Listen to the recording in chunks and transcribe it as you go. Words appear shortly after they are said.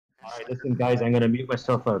Alright, listen guys, I'm gonna mute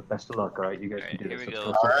myself out. Best of luck, alright? You guys can do Here this. we Let's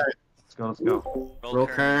go. go. Alright. Let's go, let's go. Roll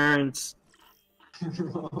currents.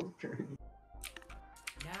 Roll currents.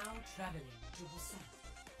 Now traveling to Busan.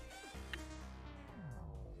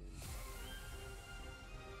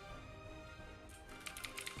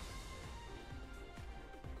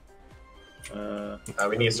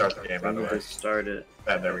 We need to start the game, by the way. Start it.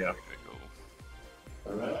 There we go.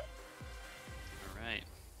 Alright.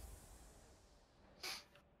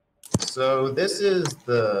 So this is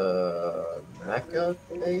the mecha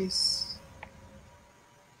base.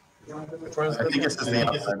 Which one is I think this? this is the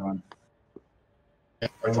outside one.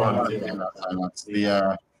 Which one? The outside one. It's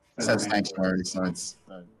the it says sanctuary, so it's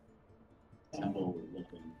temple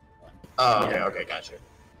looking. Oh, okay, okay, gotcha.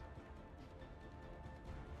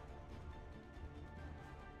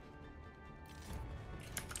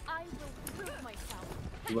 I will prove myself.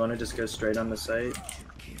 You want to just go straight on the site?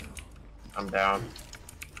 I'm down.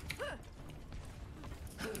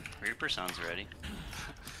 Reaper sounds ready.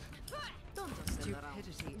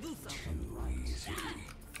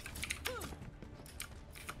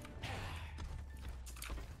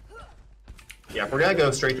 Yeah, if we're gonna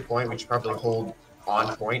go straight to point, we should probably hold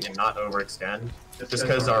on point and not overextend. Just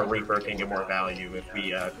because our Reaper can get more value if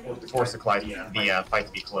we force the fight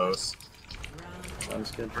to be close.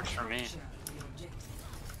 Sounds good. Works for me.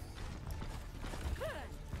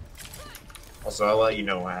 Also, I'll let you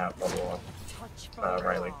know when I have level up,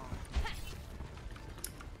 Riley.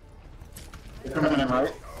 Coming in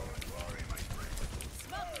right.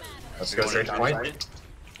 Let's go straight to point.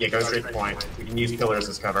 Yeah, go straight to point. We can use pillars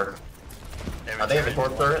as cover. They have a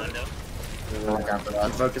torp turret. Look out for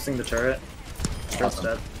I'm that. focusing the turret. Turret's Awesome.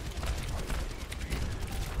 dead.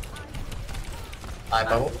 High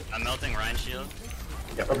bubble. I'm melting Ryan shield.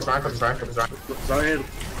 Yeah, focus Ryan, focus Ryan, focus Ryan.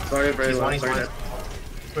 Sorry, very He's low. one, he's Sorry, one. dead.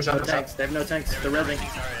 Push No up, push up. tanks. They have no tanks. They're revving.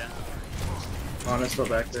 Sorry. Honest, still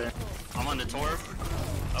back there. I'm on the torp.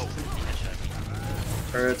 Oh,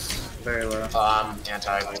 headshot. Turret's very low.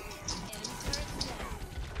 Anti.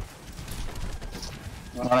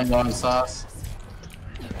 Running on sauce.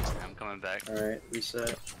 I'm coming back. Alright,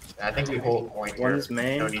 reset. I think we hold point here. One's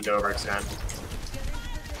main. No need to overextend.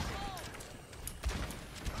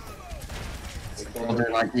 Soldier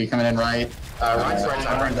like you coming in right. Ryan's right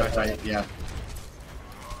side, Ryan's right side. right. Yeah.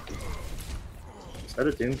 Is that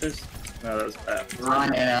a Doomfist? No, that was bad.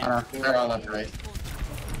 Ryan and Anna. They're all left right.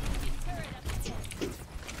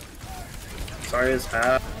 Sorry is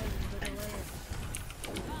half.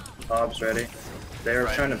 Bob's ready. They're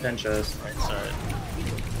Right. trying to pinch us. Right side.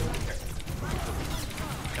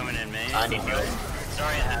 Coming in main. I need heals.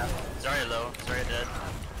 Sorry half. Sorry low. Sorry dead.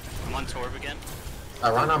 I'm on torp again.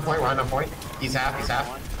 Ryan on point, Ryan on point. He's half, he's half.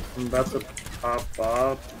 I'm about to pop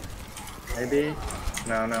Bob. Maybe?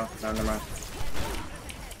 No, never mind.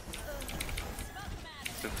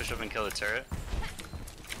 We push up and kill the turret.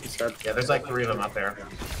 He's dead. Yeah, there's like 3 of them up there.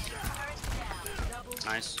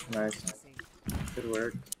 Nice. Nice. Good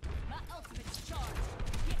work.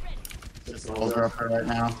 Soldier up there right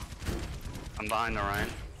now. I'm behind the Ryan.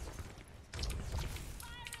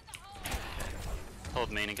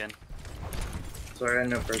 Hold main again. Sorry, I had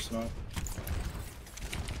no personal.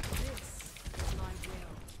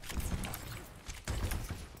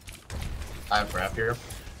 I have grab here.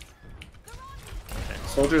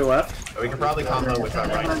 Soldier left. We can probably combo with our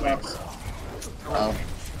right swings. Oh.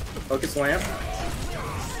 Focus lamp.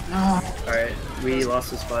 Alright, we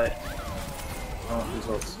lost this fight. Oh,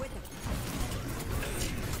 results.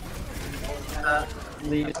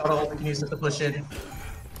 Lead total, we can use it to push in.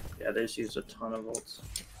 Yeah, they just used a ton of ults.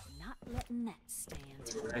 Not letting that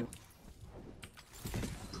stand.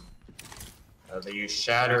 They use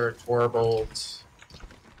Shatter, Torbolt.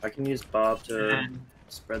 I can use Bob to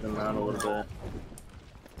spread them out a little bit.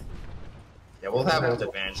 Yeah, we'll have ult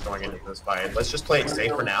advantage going into this fight. Let's just play it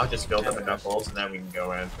safe for now, just build up enough ults and then we can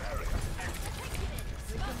go in.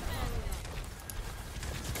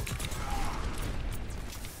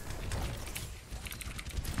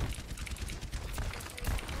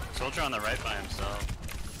 Soldier on the right by himself.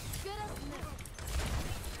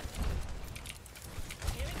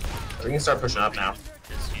 We can start pushing up now.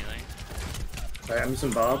 His healing. Alright, I'm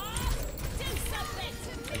using Bob.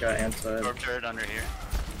 I got anti. Torp turret under here.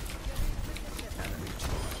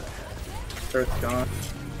 Turret's gone.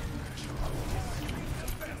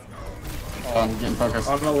 Oh, I'm getting focused.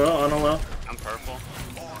 On a low. I'm purple.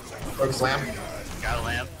 Focus lamp. Got a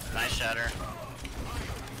lamp. Nice shatter.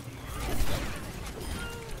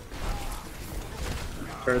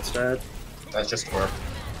 Turret's dead. That's just Torp.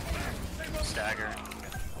 Stagger.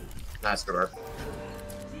 Nice Torp.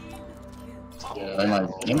 Yeah,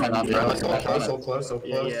 they might not be able Alright, to let's get hold back close, on hold it. close, hold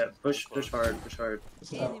Yeah, close. push hard, push hard.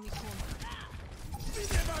 Enemy corner.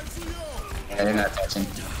 Yeah, they're not touching.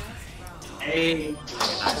 Hey.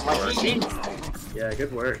 Yeah,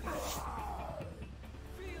 good work.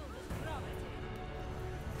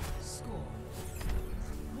 Score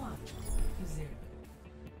 1-0.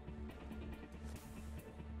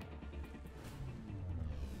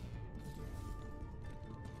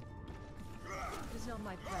 It's not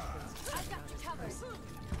my preference. I've got to cover.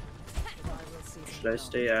 Should I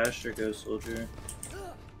stay Ash or go Soldier?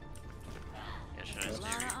 Yeah, should I A stay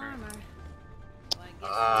lot of Reaper? armor.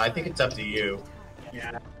 I think it's up to you.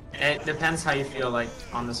 Yeah. It depends how you feel like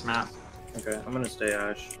on this map. Okay, I'm gonna stay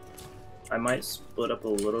Ash. I might split up a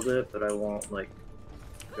little bit, but I won't like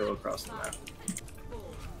go across the map.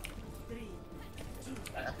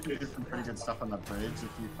 I think we did some pretty good stuff on the bridge if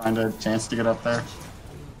you find a chance to get up there.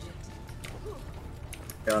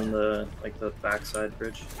 On the the backside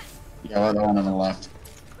bridge. Yeah, well, the one on the left.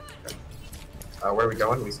 Where are we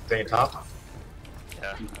going? We staying top?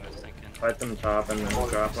 Yeah, I was thinking. Fight them top and then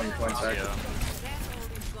drop 1 point back. Yeah.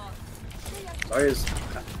 Sorry, is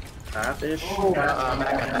half-ish? They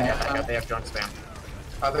have drunk spam.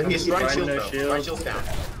 He's running Ryan, shield no though. shield. Run shield's down.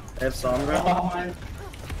 I have Sombra.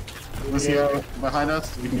 Lucio behind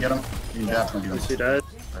us, we can get him. We can definitely get him. Lucy dead.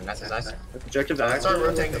 Nice, nice. Objective Let's start active.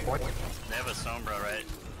 rotating the point. They have a Sombra, right?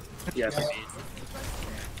 Yes.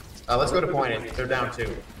 Let's go to point. They're down 2.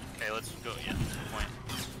 Okay, let's go. Yeah, point.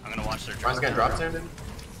 I'm gonna watch their drop. Ryan's gonna drop soon. I'm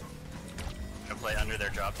gonna play under their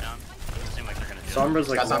drop down. Doesn't seem like they're gonna do it. Sombra's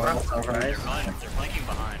like Got Sombra? long, nice. They're flanking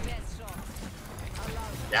behind.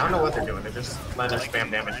 Yeah, I don't know what they're doing. They're just letting us spam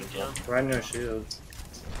damage. Ryan, no shield.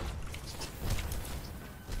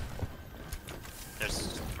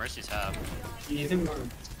 There's Mercy's half. You think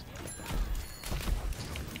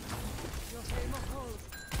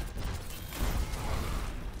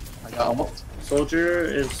I got almost. Soldier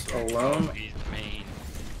is alone. He's main.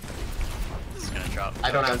 It's gonna drop.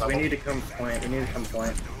 I don't have Guys, we bubble. need to come point. We need to come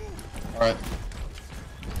point. Alright.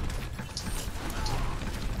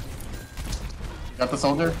 Got the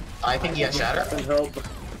soldier? I think he has shatter. Some help.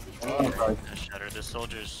 Oh, sorry. Yeah, Shatter. The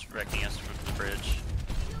soldier's wrecking us from the bridge.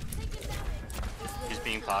 He's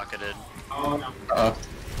being pocketed. Nice.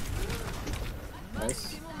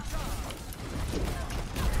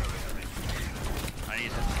 I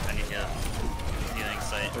need healing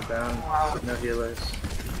sight. We're down. No healers.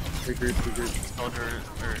 Regroup. Soldier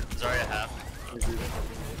or Zarya half. Regroup.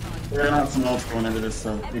 We're gonna have some ults going into this,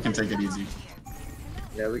 so we can take it easy.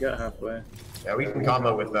 Yeah, we got halfway. Yeah, we can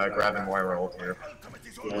combo with grabbing Moira ult here.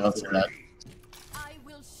 Yeah, let's do that. I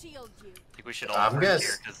will shield you. I think we should I'm ult gonna first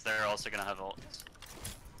here because they're also gonna have ult.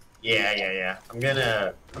 Yeah. I'm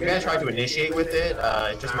gonna try to initiate with it.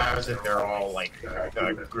 It just matters if they're all like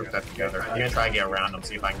grouped up together. I'm gonna try and get around them,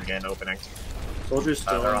 see if I can get an opening. Soldier's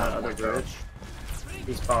still they're on that on other point, though. bridge.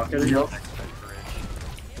 He's pocketed. Heal.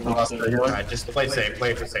 We lost the healer. Alright, just play safe.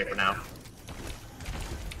 Play it safe for now.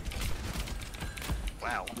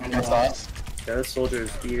 Wow. That's us. Yeah, this soldier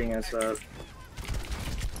is eating us up.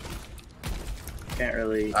 Can't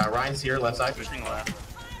really. Ryan's here, left side. Pushing left.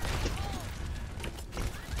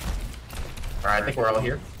 Alright, I think we're all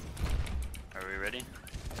here. Are we ready?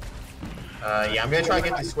 Yeah, I'm gonna try and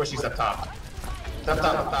get these squishies up top. Up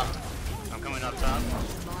top. I'm coming up top.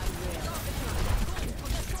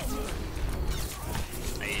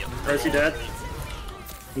 Hey, Is he dead?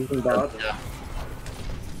 He's in bot. yeah.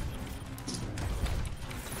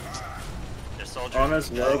 There's soldiers.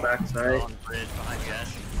 Almost low backside. On the bridge behind you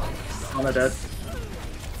guys. On the dead.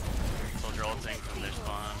 Soldier ulting from their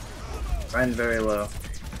spawn. Ryan very low.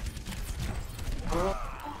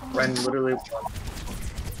 Ryan literally.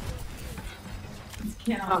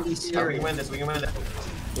 cannot be We serious. can win this.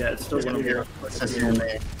 Yeah, it's still one here. It's just you and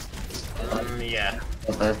me. Yeah.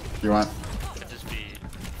 Up there, if you want. Could just be.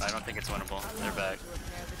 I don't think it's winnable. They're back.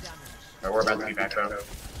 We're about to be back though.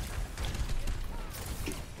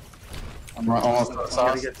 I'm almost at the Gotta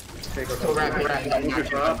sauce. get picked. Go rack. Soldier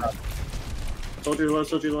top. Soldier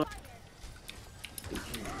low.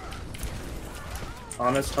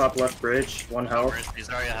 Honest top left bridge, 1 health. Where's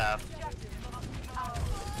Zarya half?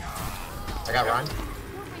 I got Ryan.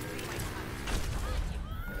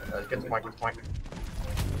 Get the point.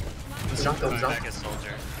 Let's jump. Coming back as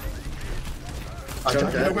soldier.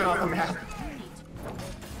 Jump dead. went off the map.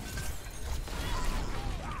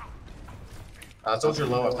 Soldier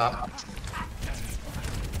low up top.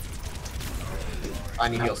 I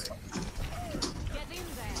need heals.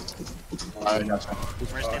 I gotcha.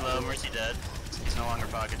 Mercy low, Mercy dead. He's no longer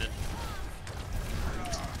pocketed.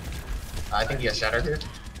 I think he has shatter here.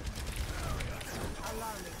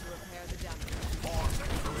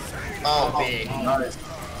 Oh, big. Nice.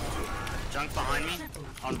 Junk behind me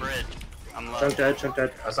on bridge. I'm low. Chunk dead, chunk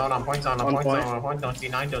dead. It's on point, on On point, point. on point. Don't see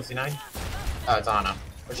 9, don't see 9. It's Anna.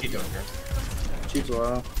 What's she doing here? She's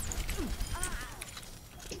low.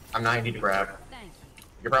 I'm 90 to grab.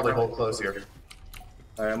 You can probably hold close here.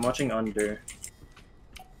 Alright, I'm watching under.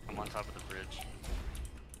 I'm on top of the bridge.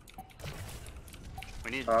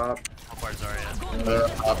 We need Top. how far is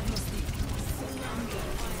Zarya? Up.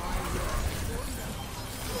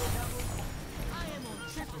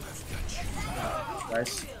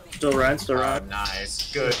 Nice. Still run, still Oh, run.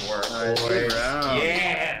 nice. Good work, Nice, boys. good round.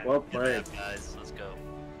 Yeah! Well Good played. job, guys. Let's go.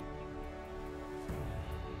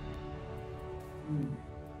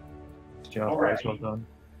 Good job, guys. Well done.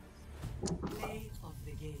 Play of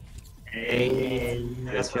the game. Hey,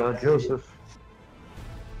 Good job, Joseph.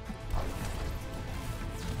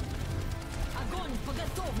 Огонь по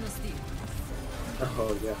готовности.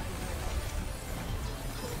 Oh, yeah.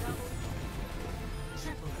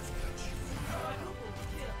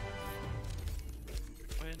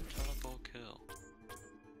 Win double kill.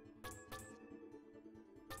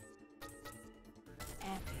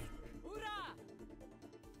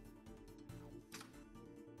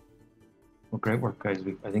 Well, great work, guys.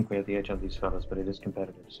 I think we have the edge on these fellas, but it is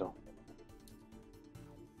competitive, so.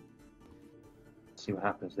 Let's see what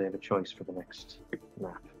happens. They have a choice for the next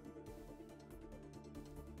map.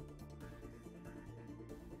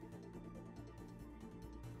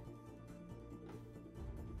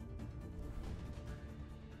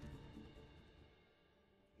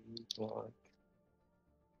 Like,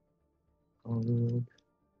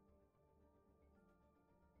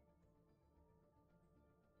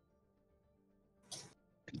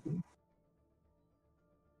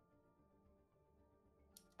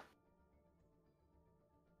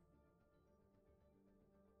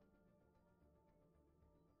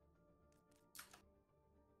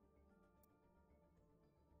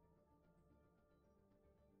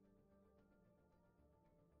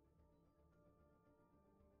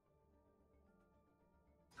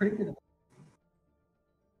 Pretty good.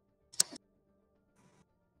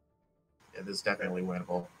 Yeah, this is definitely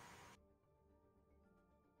winnable.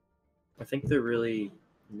 I think they're really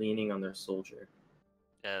leaning on their soldier.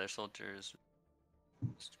 Yeah, their soldier is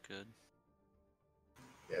good.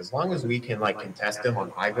 Yeah, as long as we can like contest him on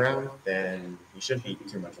high ground, then he shouldn't be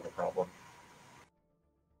too much of a problem.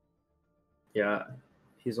 Yeah,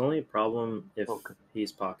 he's only a problem if Okay.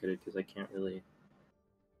 he's pocketed, because I can't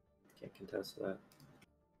contest that.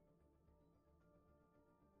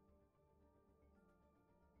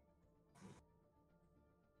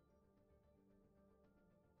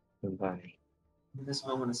 Bye. In this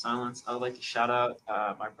moment of silence, I would like to shout out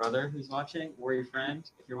my brother who's watching, or your friend,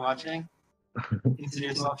 if you're watching. Consider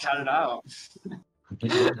yourself shouted out.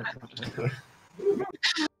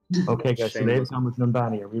 Okay, guys, so they've gone with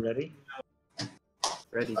Numbani. Are we ready?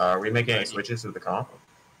 Ready. Are we making any switches with the comp?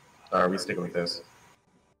 Or are we sticking with this?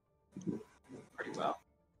 Pretty well.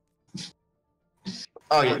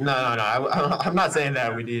 Oh yeah, no. I'm not saying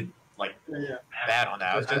that we did like Yeah. bad on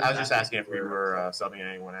that. I was just asking if we were subbing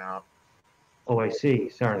anyone out. Oh, I see.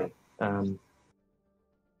 Sorry. I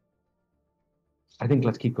think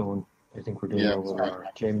let's keep going. I think we're doing Yeah, well with our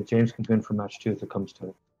James can win for match 2 if it comes to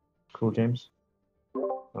it. Cool, James?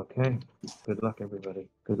 Okay. Good luck, everybody.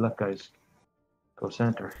 Good luck, guys. Go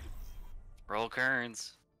center. Roll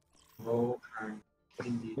currents. Roll current.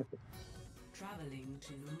 Indeed. Traveling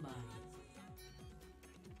to Mumbai.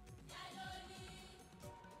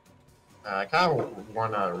 I kind of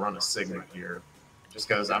want to run a Sigma here, just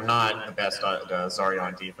because I'm not the best at Zarya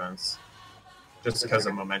on defense, just because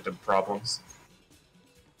of momentum problems.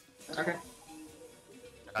 Okay.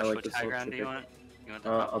 I Josh, like which this high little ground do you ticket. want? You want the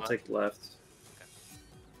top I'll left? take left.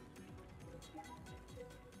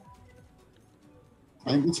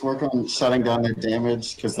 I think let's work on shutting down their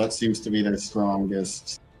damage because that seems to be their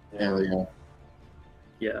strongest area.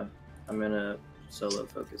 Yeah, I'm gonna solo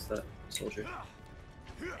focus that soldier.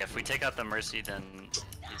 If we take out the Mercy, then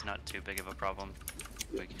he's not too big of a problem.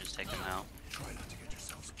 We can just take him out.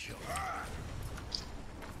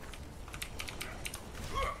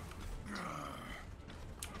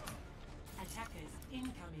 Attackers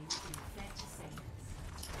incoming in 30 seconds.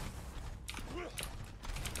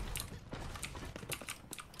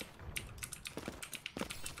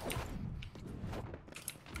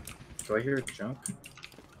 Do I hear junk?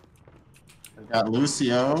 We've got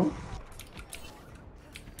Lucio.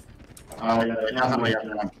 Oh, yeah, definitely up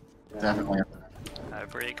there. Definitely up there. I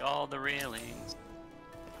break all the railings.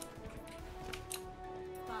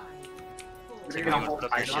 5, 4, So You're gonna you hold put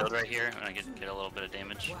up high your shield ground? right here, and I get a little bit of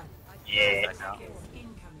damage. 1. Yeah. Back out. Attackers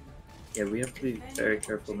incoming. Yeah, we have to be very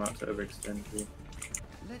careful not to overextend here.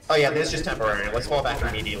 Oh yeah, this is just temporary. Let's fall back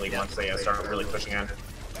immediately once they start really pushing in.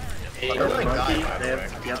 Hey, They're running Monkey, dive, by the they way.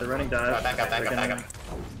 have, yeah, they're running dive. Back up, back They're up, back gonna- up.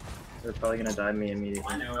 They're probably gonna dive me I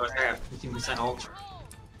immediately. know, I got 15% ult.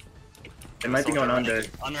 They might be going under.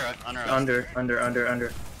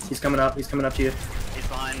 Under. He's coming up to you. He's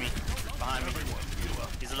behind me.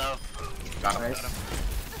 He's low. Got him. Nice.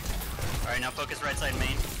 Alright, now focus right side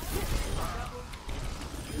main.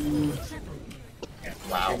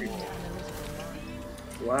 Wow.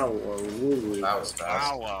 Wow, woo. That was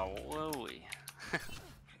fast. Wow, wooey.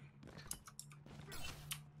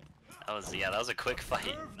 That was a quick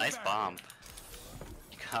fight. Nice bomb.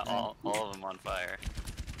 You got all of them on fire.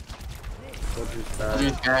 Soldier's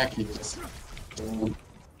He's dive. back. He just-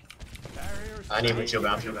 I need to shield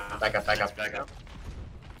down. Back up.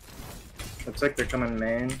 Looks like they're coming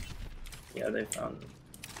main. Yeah, they found them.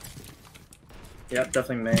 Yep,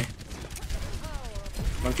 definitely main.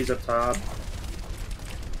 Monkey's up top.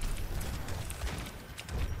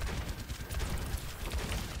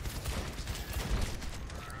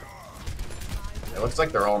 It looks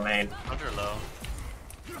like they're all main. Under low.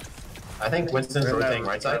 I think Winston's They're in rotating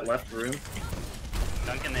right that side. left room.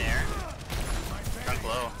 Dunk in the air. Dunk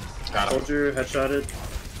low. Got him. Soldier headshotted.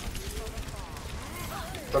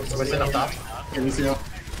 Winston up top. Give me seal.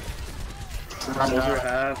 Soldier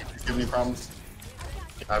half. Give me problems.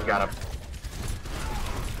 I've got him.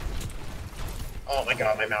 Oh my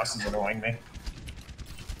god, my mouse is annoying me.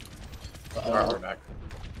 Alright, we're back.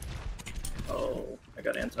 Oh, I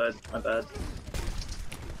got anti. My bad.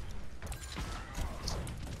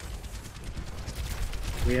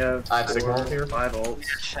 We have I have signal here. 5 ults.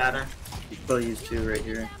 Shatter. You can still use 2 right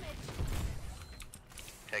here.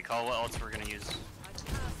 Okay, call what else we're gonna use.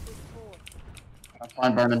 I'm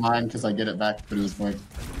fine burning mine because I get it back pretty quick.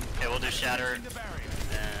 Okay, we'll do shatter.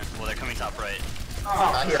 Well, they're coming top right.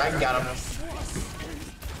 Here, I got him.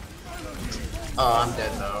 Oh, I'm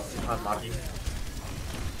dead though. Unlucky.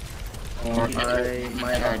 I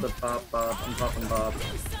might have to pop Bob. I'm popping Bob.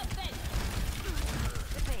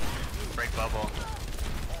 Break bubble.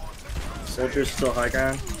 Soldier's still high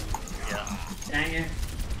ground. Yeah. Dang it.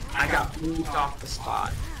 I got moved off the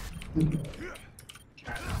spot. I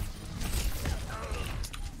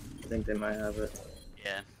think they might have it.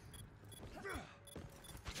 Yeah.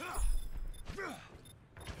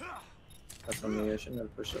 That's on me. I shouldn't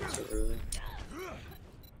have pushed up so early.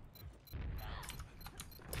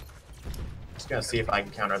 Just gonna see if I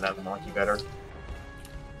can counter that monkey better. Stop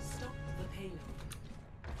the payload.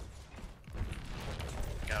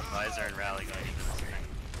 Got visor and rally going into this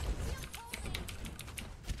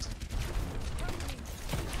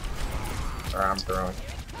thing. Or I'm throwing.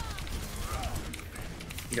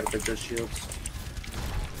 You got big good shields.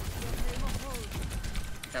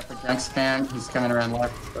 Got the jump spam. He's coming around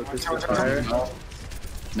left. Focus with fire.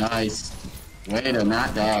 Nice. Way to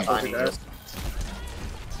not die. I need this.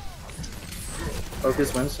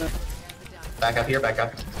 Focus Winston. Back up here, back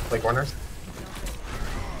up. Play corners.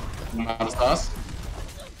 Not us.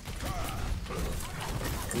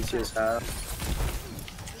 Lucius half.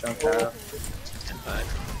 Jump half.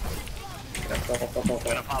 Yeah, fall. I'm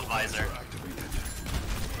gonna pop visor.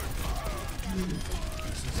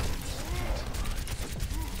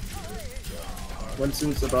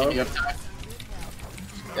 Winston's above. Yep.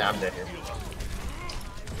 Yeah, I'm dead here.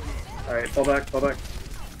 Alright, fall back.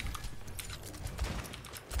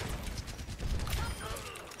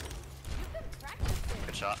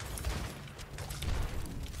 Good shot.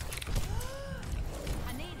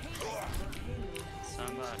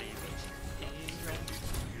 Somebody.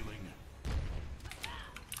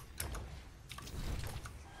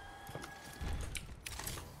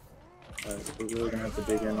 Alright, we're really gonna have to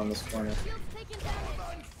dig in on this corner.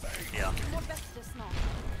 Yeah.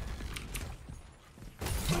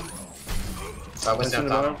 That was down Winston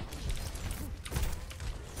top. above.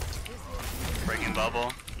 Breaking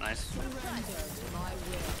bubble. Nice.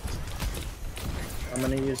 I'm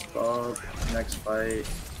gonna use Bob next fight.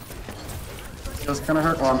 It was gonna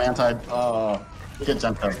hurt. Oh, I'm anti. Oh, get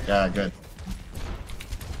jumped up. Yeah, good.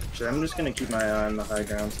 Actually, I'm just gonna keep my eye on the high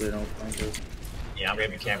ground so they don't flank us. Yeah, I'm gonna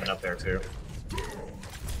be camping up there too.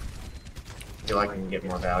 Feel like I can get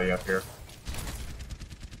more value up here.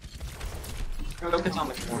 Focus on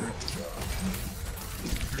the corner.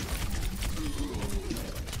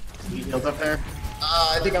 Heals up there.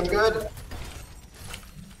 I think I'm good.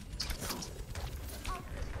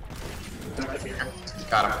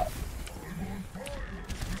 Got him.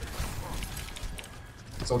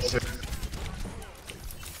 So shit.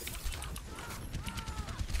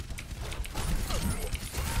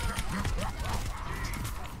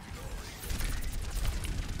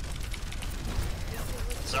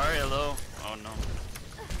 Zarya low. Oh no.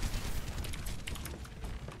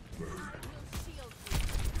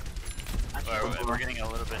 We're getting a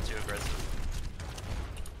little bit too aggressive.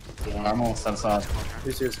 Yeah, I'm almost outside.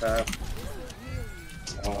 Lucius half.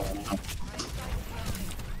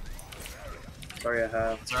 Sorry, I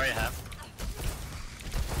have. Zarya half.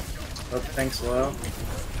 Oh, thanks, low.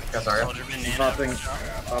 Yeah, sorry. Soldier banana.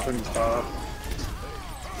 Popping top.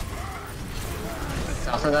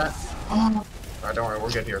 After that? Alright, don't worry, we're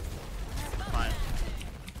good here. Fine.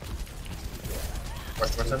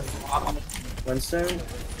 What's it? Winston.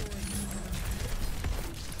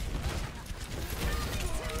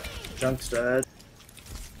 Junk's dead.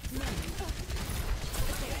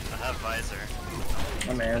 I have visor.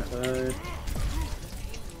 I'm anti.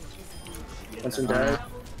 Winston dead.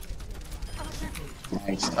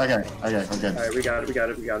 Nice. Okay, we're good. Alright, we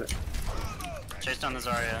got it. Chase down the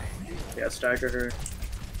Zarya. Yeah, stagger her.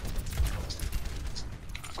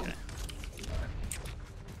 Okay.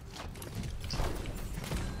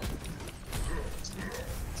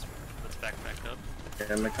 Let's back up.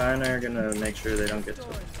 Yeah, Makai and I are gonna make sure they don't get to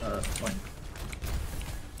point.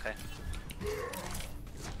 Okay.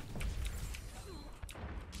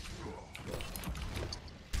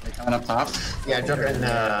 They coming up top? Yeah, Joker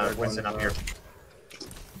and Winston up here.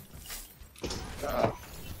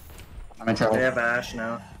 I'm in trouble. They have Ash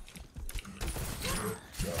now.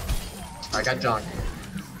 I got John.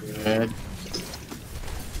 Good.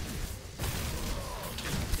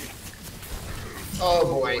 Oh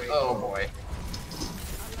boy, oh boy.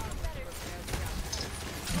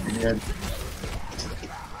 Good.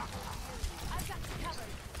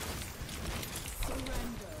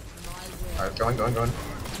 Alright, going.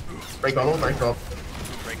 Break bubble. Breaking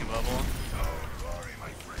bubble.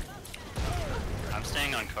 I'm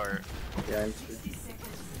staying on cart. Yeah, I'm too.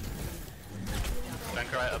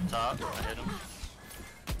 Junkrat up top. I hit him.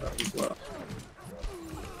 Oh, he's low.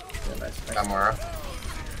 Yeah, nice. Got Mara.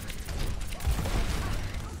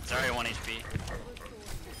 Zarya 1 HP.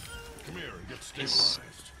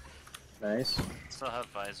 Nice. Still have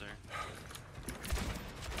visor.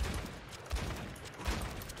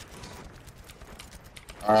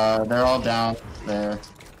 They're all down there.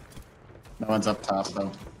 No one's up top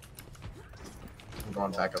though. I'm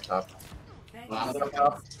going back up top. Remaining.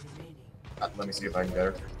 Let me see if I can get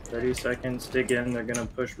her. 30 seconds. Dig in. They're gonna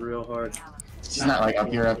push real hard. She's not like up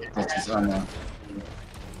here, she's on the...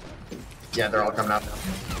 Yeah, they're all coming up.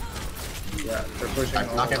 Yeah, they're pushing.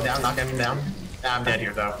 all Knock him hard. down. Nah, I'm dead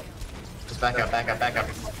here though. Just back up. Their Back Ash up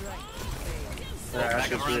is around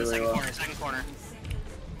the really second low. corner, second corner.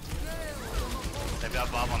 They've got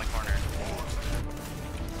Bob on the corner.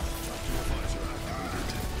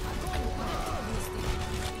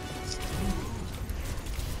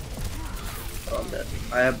 Oh, I'm dead.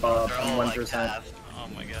 I have Bob. They're I'm all like 1%. half. Oh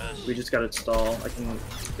my gosh. We just gotta stall. I can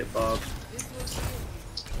get Bob.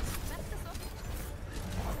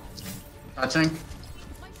 Touching?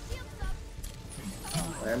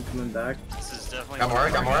 I am coming back. This is definitely.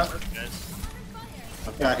 Got Mara. Guys.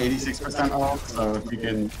 I've got 86% ult, so if you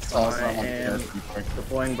can stall I someone, am that'd be quick.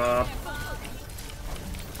 deploying Bob.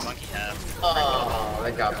 Monkey half. Oh,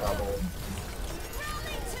 they got bubble.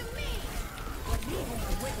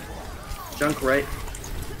 Junk right.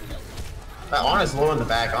 That Ana's low in the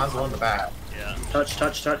back. Yeah, Touch.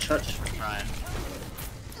 trying.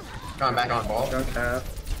 Coming back on ball. Junk half.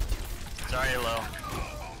 Zarya low.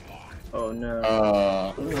 Oh no.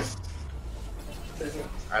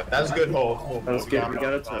 Alright, that was a good hold. That was good. We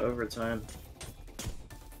got it to overtime.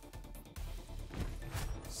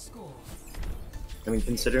 Score. I mean,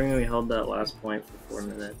 considering we held that last point for 4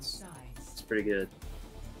 minutes, Sides. it's pretty good.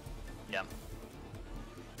 Yeah.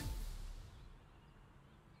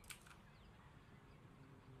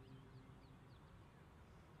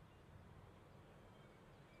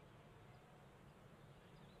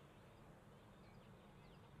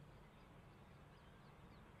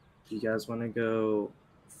 Do you guys want to go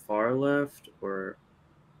far left or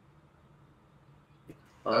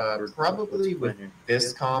up? Or Probably what's with better?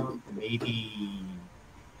 this comp, maybe.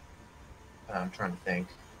 I'm trying to think.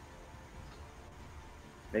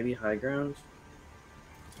 Maybe high ground?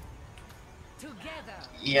 Together.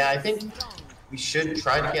 Yeah, I think we should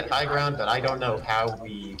try to get high ground, but I don't know how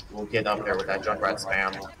we will get up there with that Junkrat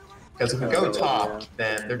spam. Because if we go top,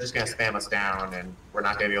 then they're just going to spam us down, and we're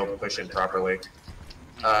not going to be able to push in properly.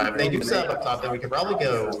 If they do set up top, then we could probably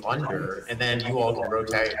go under, and then you all can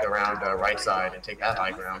rotate around right side and take that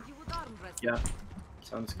high ground. Yeah,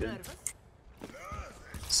 sounds good.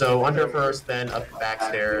 So under first, then up the back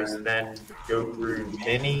stairs, then go through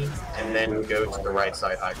mini, and then go to the right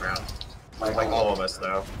side high ground. Like all of us,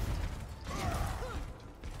 though.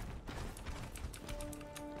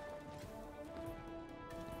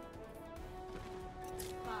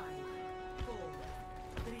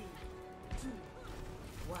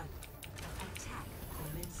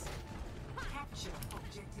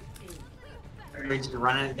 We're just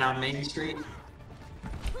running down Main Street.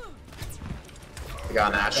 We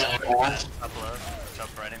got an Ash. Up low.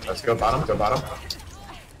 Jump right at me. Let's go bottom, go bottom.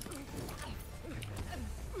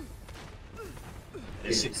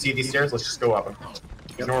 You see these stairs? Let's just go up them.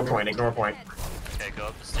 Ignore point, ignore point. Okay, go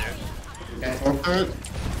up the stairs.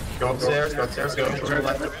 Go upstairs, go upstairs, go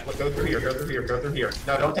through here, go through here, go through here.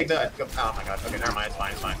 No, don't take that. Go, oh my god, okay, never mind, it's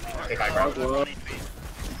fine, it's fine. Take high ground.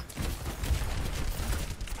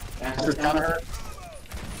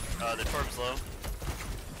 The Torb's low.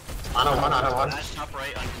 On one. Ash top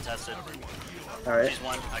right, uncontested. Alright. She's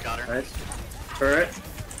one, I got her. Nice. Turret.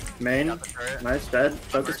 Main. Got the turret. Nice. Dead.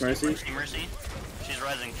 Focus Mercy. Mercy. She's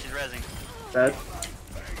rising, Dead.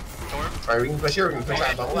 Torb. Alright, we can push here, we can push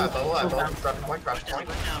out, bubble out. Drop the point, drop the point.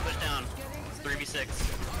 Push down. 3v6.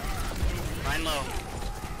 Ryan low.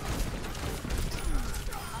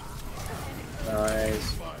 Nice.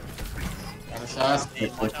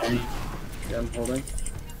 Watch out. Yeah, I'm holding.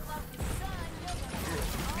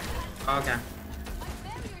 Okay.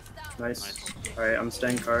 Nice. Alright, I'm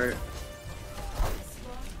staying cart.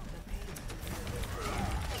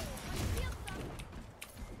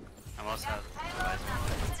 I almost have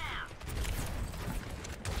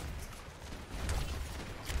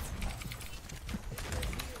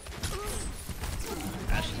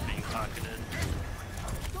Ash is being pocketed.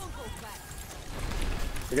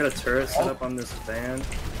 We got a turret set up on this van.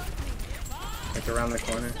 Like around the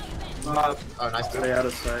corner. Oh, nice Stay move. out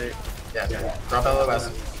of sight. Yeah. Drop LOS.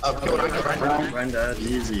 Oh, kill Ryan. Ryan dead.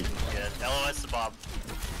 Easy. Good. LOS to Bob.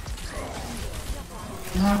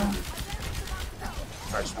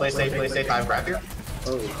 Alright, just play safe. I grab here.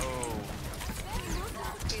 Oh.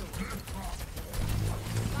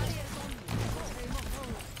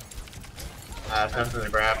 Oh. Time for the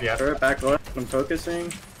grab, yeah. Turret back left. I'm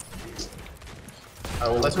focusing.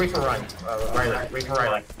 Oh, well, let's wait for Ryan. Wait for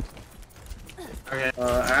Riley. Okay.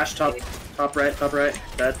 Ash top right.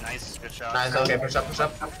 Dead. Nice, good shot. Nice, okay, push up.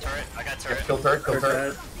 Turret, I got turret. Kill turret. Turret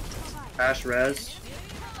dead. Ash res.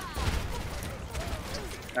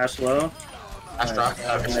 Ash low. Ash drop.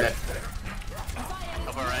 He's dead.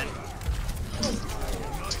 Up Ryan.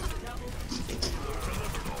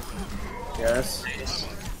 Yes.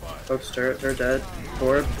 Focus turret. They're dead.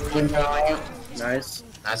 Torb. Nice.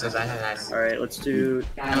 Nice. Alright, let's do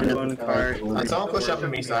one cart. Someone push up to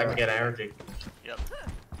me so I can get energy. Yep.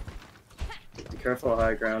 Be careful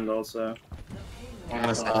high ground also.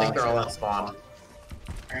 I think they're all at spawn.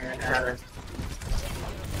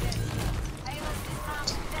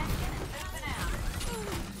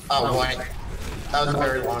 Oh, boy. That was a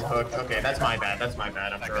very long hook. Okay, that's my bad. I'm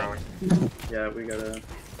throwing. Yeah, we gotta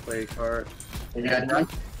play cart. We've gotta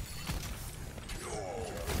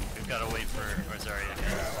wait for. Or sorry.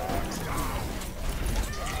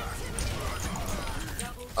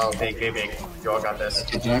 Oh, big. You all got this.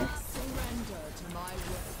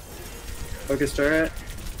 Focus turret.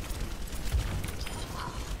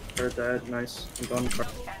 Turret dead. Nice. I'm going cart.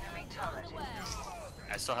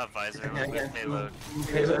 I still have visor with payload.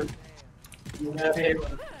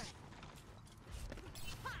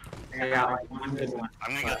 I got like one good one.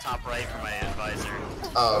 I'm gonna go top right for my advisor.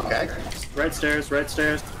 Oh, okay. Right stairs.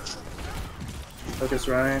 Focus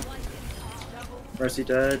Ryan. Mercy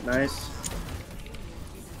dead. Nice.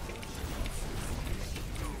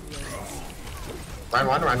 Run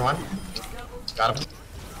one. Got him.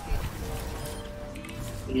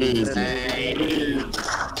 Easy. Hey.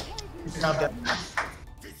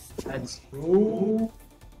 That's ooh.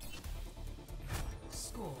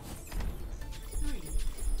 Score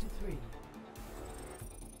 3-3.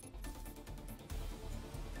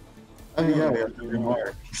 Oh yeah, we have to do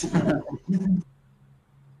more.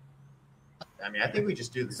 I mean, I think we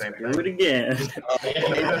just do the same Do it thing. again.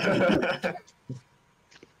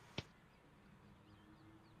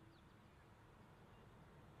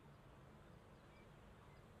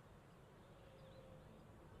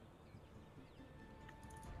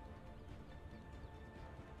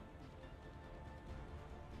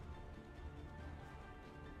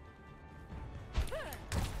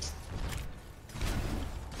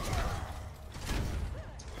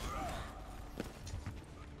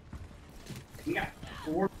 Yeah.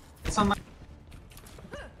 It's on my.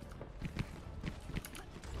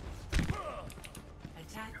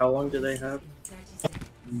 Attack How long do they have? 30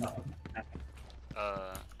 seconds.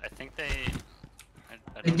 I think they.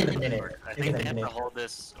 I They don't get a know. minute. I They think get they a have to minute. hold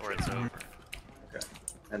this or it's over.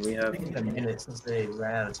 And we I have. think it's a minute since they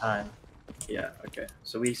ran out of time. Yeah. Okay.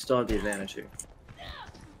 So we still have the advantage here.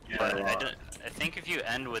 But I think if you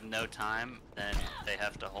end with no time, then they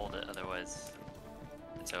have to hold it. Otherwise,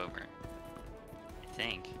 it's over. I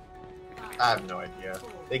think. I have no idea.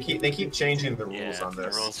 They keep changing the rules Yeah, on the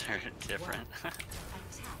this. rules are different.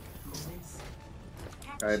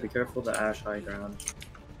 Alright, be careful the Ash high ground.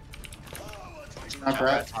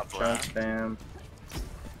 Junkrat. Top Chunk left. spam.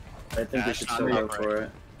 I think we Ash should on still top go right. for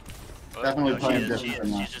it. Oh, Definitely no, playing she is, different than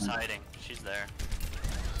she's last just time. hiding. She's there.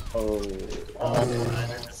 Oh,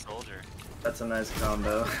 There's a soldier. that's a nice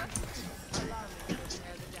combo.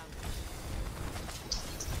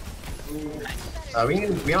 We don't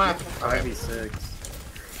have. Okay. 5v6.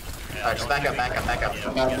 Yeah, Alright, just back up, back up, back up.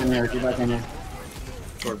 Get back in there, get back in there.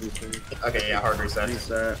 4v3. Okay, yeah, hard reset.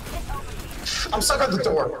 Reset. I'm stuck at the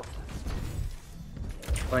door.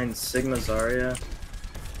 Playing Sigma Zarya.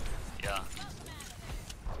 Yeah.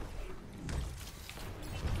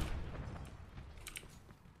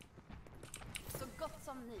 Så gott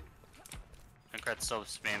som ni. Junkrat's still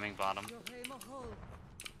spamming bottom.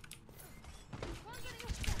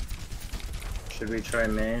 Should we try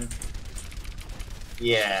main?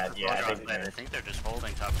 Yeah, I'll yeah. drop mid. I think they're just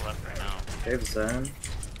holding top left right now. Cave Zen.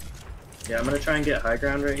 Yeah, I'm gonna try and get high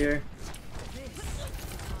ground right here.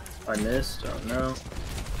 I missed, oh no.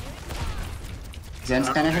 Zen's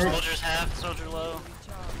kind of hurt. Soldier's half, soldier low.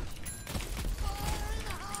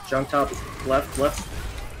 Junk top, left, left.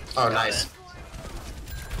 Oh, nice.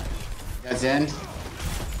 Got Zen.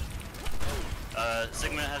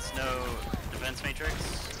 Sigma has no defense matrix.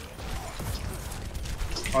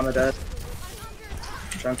 On the dead.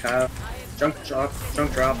 Junk half. Junk drop.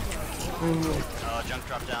 Junk drop. Junk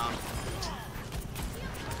drop down.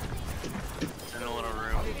 It's in a little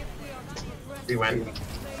room. We win.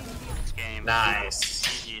 This game. Nice.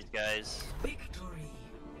 GG's, guys. Victory.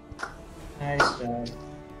 Nice job.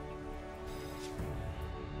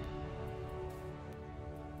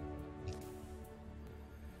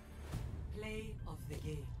 Play of the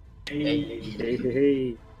game. Hey, hey,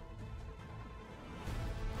 hey.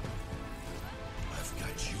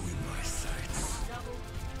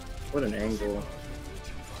 What an angle.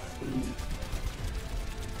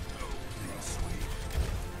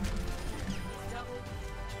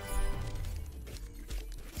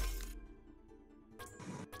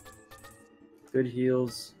 Good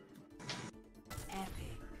heals.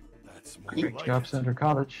 Great job, Center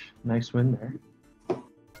College. Nice win there.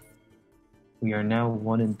 We are now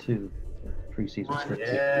 1-2 preseason.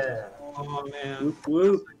 Yeah. Oh man. Whoop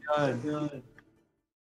whoop. Good.